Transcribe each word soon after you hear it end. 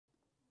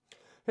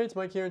Hey, it's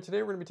Mike here, and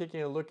today we're going to be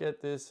taking a look at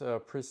this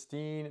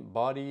Pristine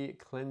Body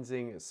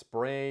Cleansing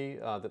Spray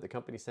that the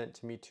company sent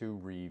to me to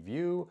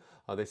review.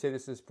 They say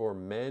this is for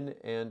men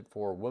and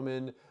for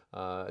women.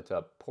 It's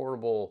a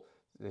portable,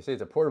 they say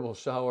it's a portable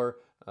shower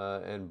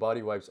and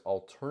body wipes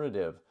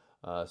alternative.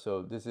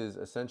 So this is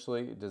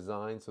essentially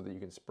designed so that you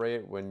can spray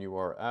it when you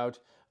are out.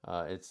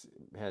 It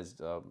has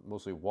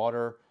mostly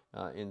water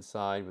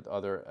inside with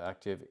other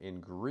active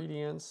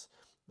ingredients.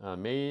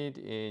 Made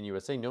in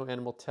USA, no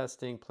animal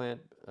testing,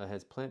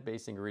 has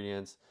plant-based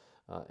ingredients,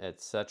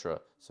 etc.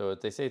 So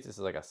they say this is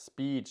like a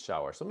speed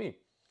shower. So let me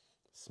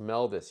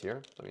smell this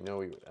here. Let me know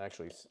let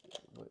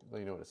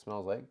you know what it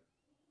smells like.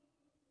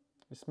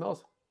 It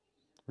smells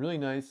really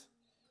nice,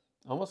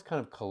 almost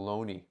kind of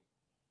cologne-y-ish.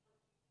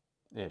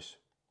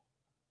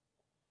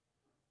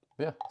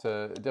 Yeah, it's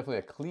definitely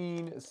a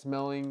clean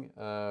smelling,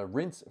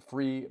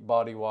 rinse-free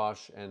body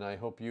wash, and I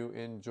hope you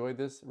enjoyed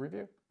this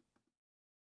review.